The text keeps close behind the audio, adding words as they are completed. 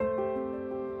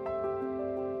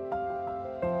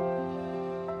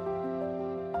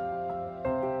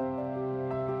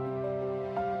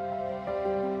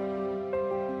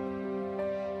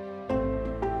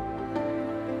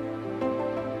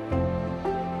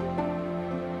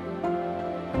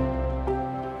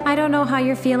I don't know how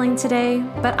you're feeling today,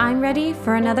 but I'm ready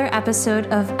for another episode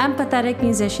of Empathetic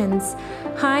Musicians.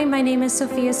 Hi, my name is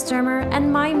Sophia Sturmer,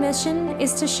 and my mission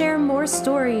is to share more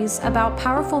stories about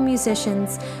powerful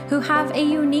musicians who have a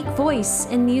unique voice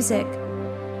in music.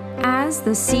 As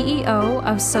the CEO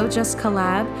of So Just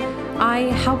Collab, I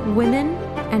help women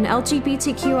and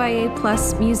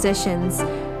LGBTQIA+ musicians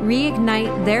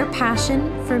reignite their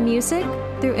passion for music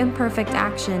through imperfect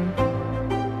action.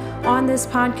 On this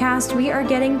podcast, we are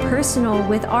getting personal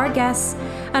with our guests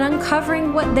and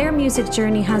uncovering what their music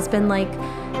journey has been like,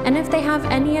 and if they have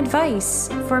any advice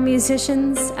for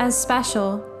musicians as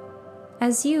special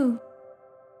as you.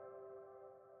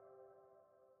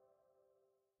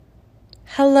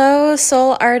 Hello,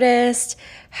 soul artist.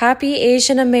 Happy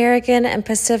Asian American and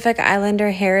Pacific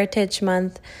Islander Heritage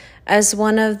Month. As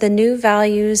one of the new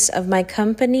values of my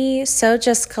company, So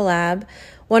Just Collab,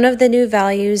 one of the new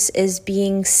values is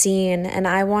being seen, and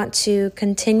I want to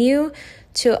continue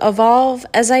to evolve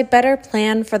as I better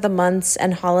plan for the months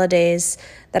and holidays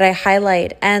that I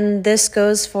highlight, and this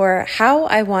goes for how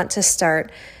I want to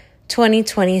start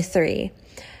 2023.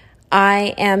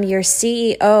 I am your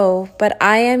CEO, but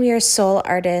I am your soul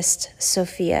artist,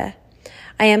 Sophia.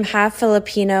 I am half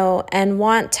Filipino and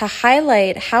want to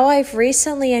highlight how I've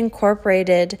recently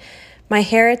incorporated my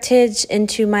heritage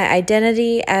into my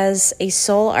identity as a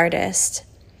soul artist.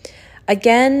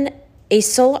 Again, a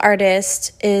soul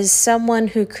artist is someone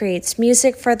who creates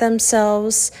music for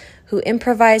themselves, who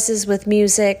improvises with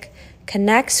music,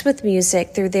 connects with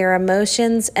music through their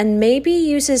emotions, and maybe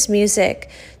uses music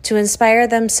to inspire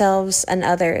themselves and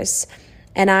others.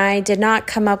 And I did not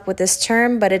come up with this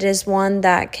term, but it is one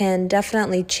that can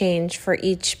definitely change for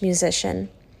each musician.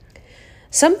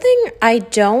 Something I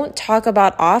don't talk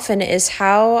about often is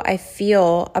how I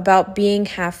feel about being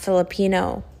half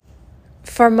Filipino.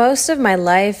 For most of my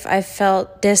life, I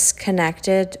felt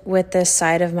disconnected with this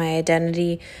side of my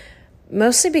identity,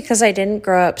 mostly because I didn't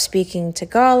grow up speaking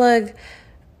Tagalog,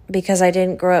 because I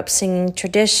didn't grow up singing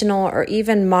traditional or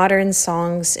even modern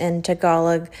songs in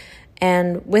Tagalog.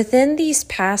 And within these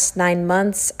past 9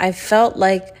 months, I felt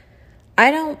like I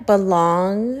don't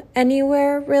belong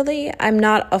anywhere, really. I'm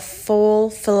not a full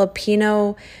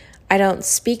Filipino. I don't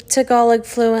speak Tagalog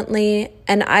fluently,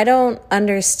 and I don't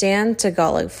understand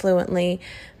Tagalog fluently.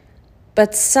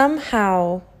 But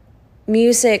somehow,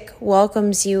 music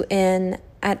welcomes you in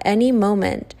at any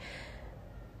moment.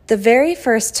 The very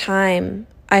first time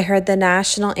I heard the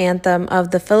national anthem of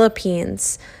the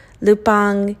Philippines,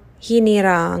 Lupang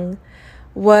Hinirang,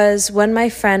 was when my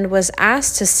friend was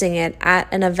asked to sing it at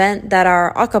an event that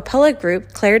our a cappella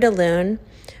group, Claire de Lune,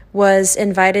 was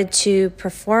invited to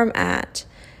perform at.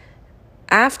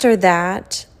 After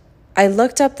that, I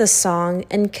looked up the song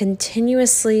and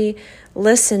continuously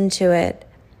listened to it.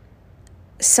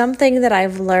 Something that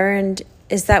I've learned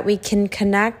is that we can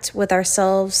connect with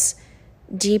ourselves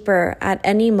deeper at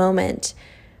any moment.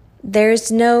 There's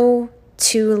no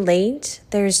too late.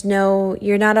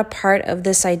 You're not a part of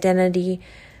this identity.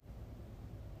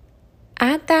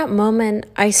 At that moment,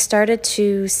 I started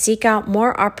to seek out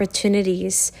more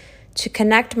opportunities to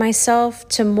connect myself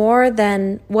to more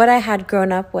than what I had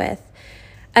grown up with.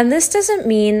 And this doesn't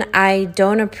mean I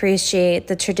don't appreciate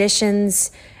the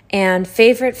traditions and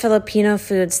favorite Filipino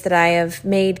foods that I have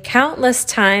made countless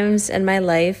times in my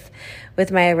life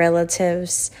with my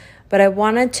relatives, but I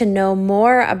wanted to know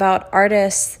more about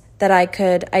artists that I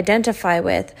could identify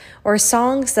with or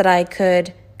songs that I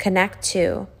could connect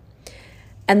to.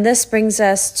 And this brings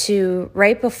us to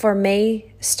right before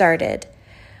May started.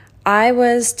 I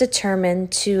was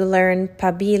determined to learn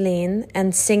Pabilin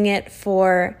and sing it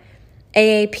for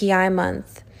AAPI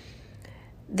month.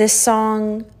 This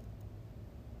song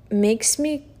makes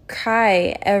me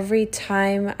cry every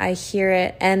time I hear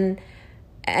it, and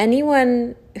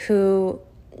anyone who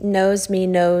knows me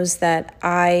knows that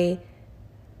I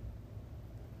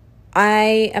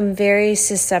am very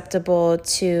susceptible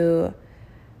to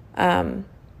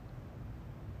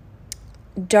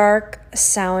dark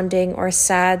sounding or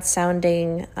sad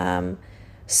sounding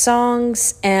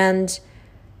songs, and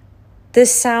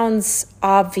this sounds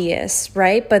obvious,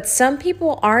 right? But some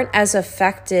people aren't as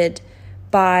affected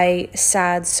by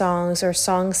sad songs or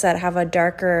songs that have a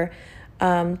darker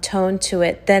tone to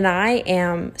it than I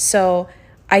am. So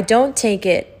I don't take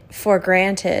it for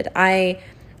granted.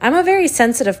 I'm a very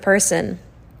sensitive person,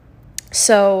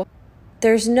 so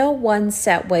there's no one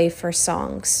set way for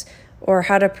songs or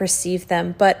how to perceive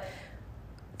them. But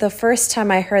the first time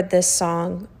I heard this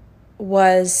song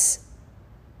was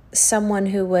someone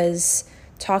who was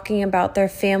talking about their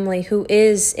family who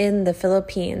is in the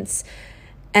Philippines.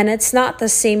 And it's not the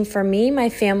same for me. My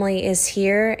family is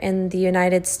here in the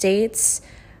United States.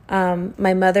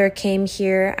 My mother came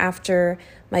here after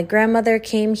my grandmother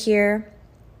came here.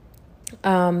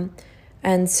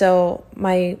 And so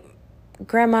my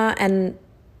grandma and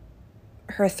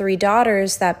her 3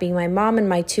 daughters, that being my mom and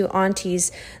my 2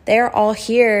 aunties, they're all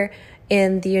here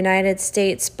in the United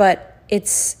States. But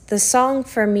it's the song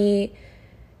for me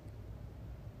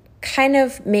kind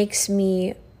of makes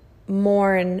me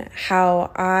mourn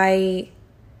how I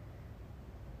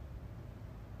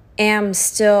am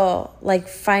still like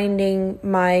finding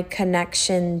my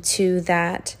connection to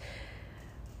that.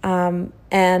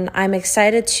 And I'm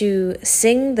excited to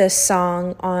sing this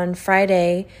song on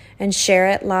Friday and share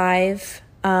it live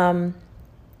on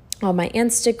my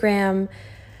Instagram.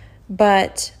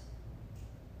 But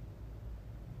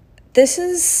this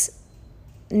is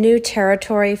new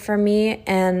territory for me,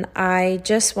 and I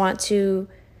just want to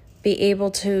be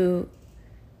able to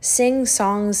sing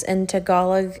songs in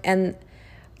Tagalog. And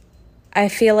I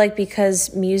feel like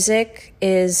because music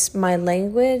is my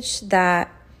language,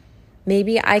 that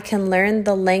maybe I can learn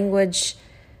the language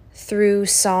through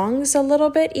songs a little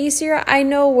bit easier. I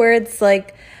know words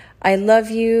like I love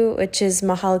you, which is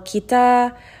mahal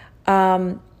kita.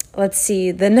 Let's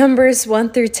see, the numbers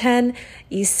 1 through 10.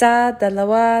 Isa,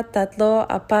 dalawa, tatlo,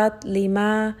 apat,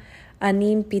 lima,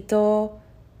 anim, pito,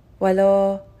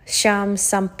 walo, siyam,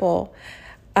 sampo.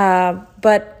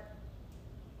 But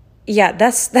yeah,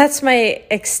 that's my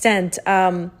extent.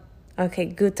 Okay,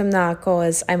 gutom na ako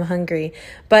as I'm hungry.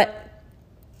 But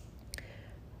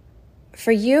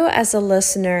for you as a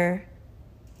listener,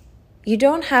 you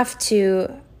don't have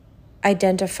to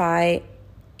identify,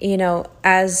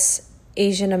 as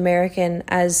Asian American,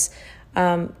 as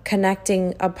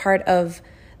connecting a part of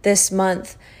this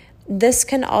month. This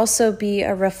can also be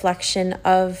a reflection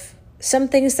of some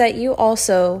things that you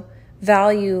also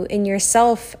value in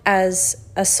yourself as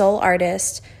a soul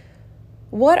artist.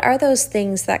 What are those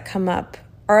things that come up?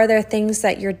 Are there things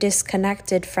that you're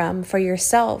disconnected from for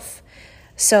yourself?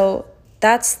 So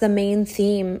that's the main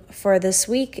theme for this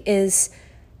week, is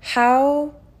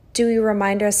how do we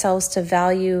remind ourselves to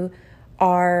value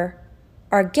our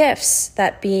gifts,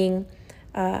 that being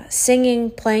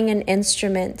singing, playing an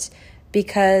instrument,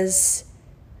 because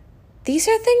these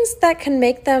are things that can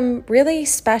make them really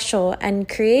special and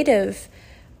creative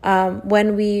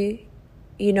when we,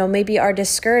 maybe are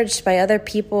discouraged by other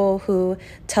people who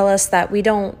tell us that we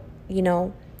don't,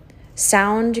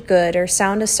 sound good or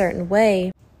sound a certain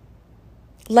way.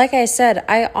 Like I said,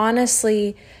 I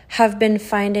honestly have been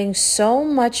finding so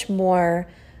much more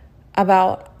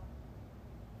about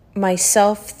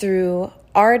myself through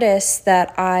artists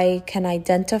that I can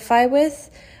identify with,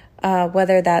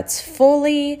 whether that's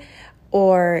fully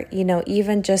or,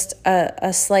 even just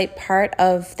a slight part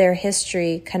of their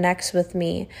history connects with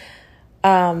me.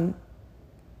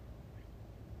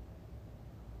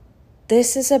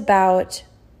 This is about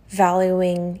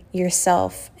valuing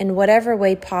yourself in whatever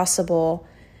way possible.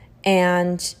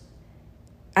 And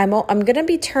I'm going to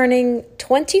be turning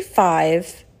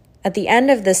 25 at the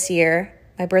end of this year.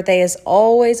 My birthday is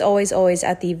always, always, always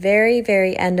at the very,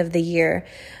 very end of the year.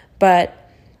 But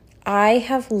I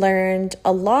have learned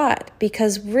a lot,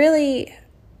 because really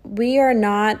we are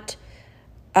not,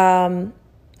 I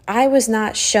was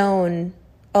not shown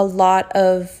a lot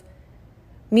of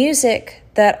music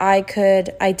that I could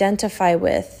identify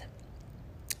with.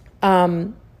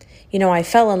 I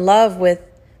fell in love with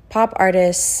pop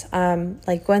artists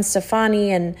like Gwen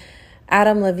Stefani and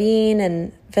Adam Levine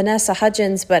and Vanessa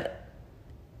Hudgens, but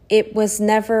it was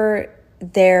never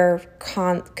there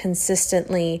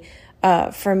consistently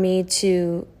for me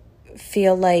to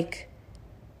feel like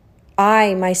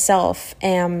I myself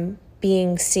am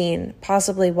being seen,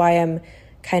 possibly why I'm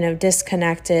kind of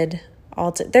disconnected.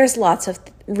 There's lots of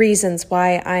reasons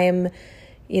why I am,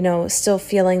 still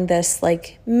feeling this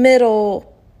like middle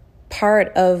part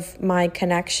of my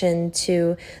connection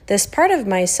to this part of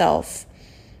myself.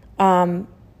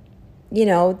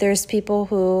 There's people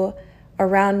who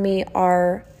around me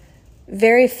are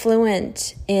very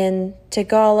fluent in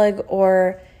Tagalog,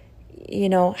 or,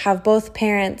 have both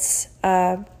parents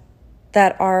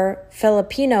that are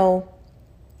Filipino.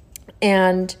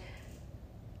 And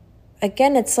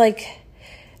again, it's like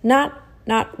not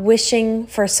wishing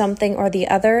for something or the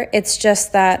other. It's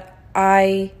just that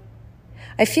I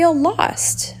feel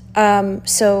lost.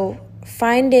 So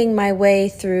finding my way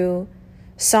through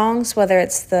songs, whether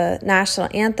it's the national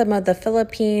anthem of the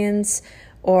Philippines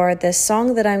or this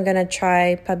song that I'm going to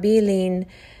try, Pabilin,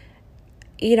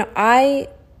 I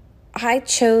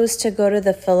chose to go to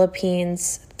the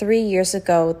Philippines 3 years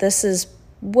ago. This is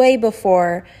way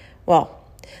before,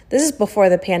 This is before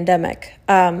the pandemic.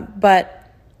 But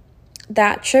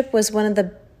that trip was one of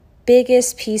the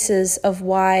biggest pieces of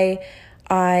why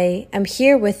I am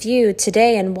here with you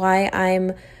today and why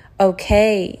I'm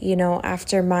okay,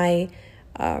 after my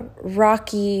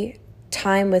rocky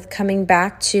time with coming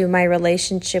back to my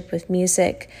relationship with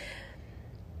music.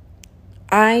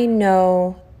 I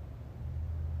know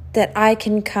that I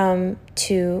can come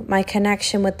to my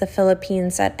connection with the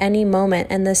Philippines at any moment,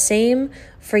 and the same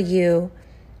for you,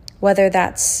 whether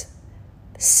that's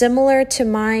similar to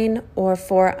mine or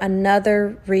for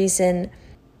another reason.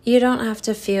 You don't have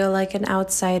to feel like an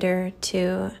outsider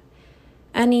to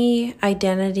any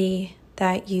identity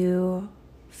that you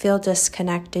feel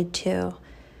disconnected to.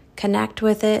 Connect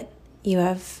with it. You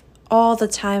have all the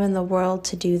time in the world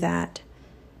to do that.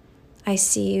 I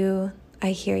see you.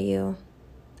 I hear you.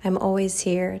 I'm always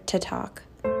here to talk.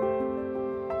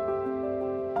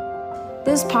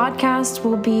 This podcast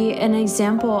will be an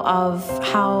example of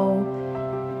how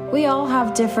we all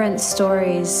have different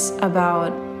stories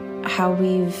about how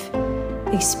we've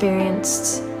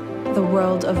experienced the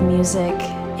world of music,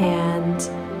 and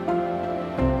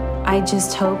I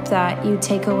just hope that you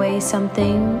take away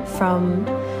something from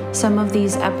some of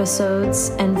these episodes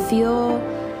and feel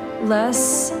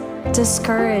less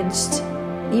discouraged.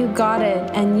 You got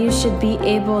it, and you should be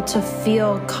able to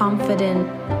feel confident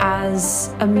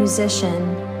as a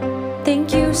musician.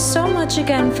 Thank you so much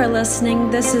again for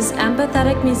listening. This is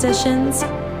Empathetic Musicians.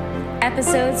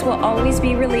 Episodes will always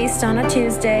be released on a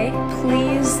Tuesday.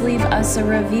 Please leave us a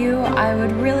review. I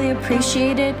would really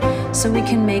appreciate it so we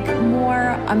can make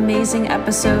more amazing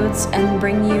episodes and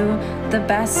bring you the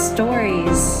best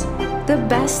stories. The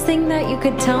best thing that you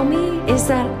could tell me is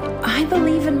that I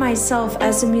believe in myself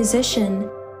as a musician.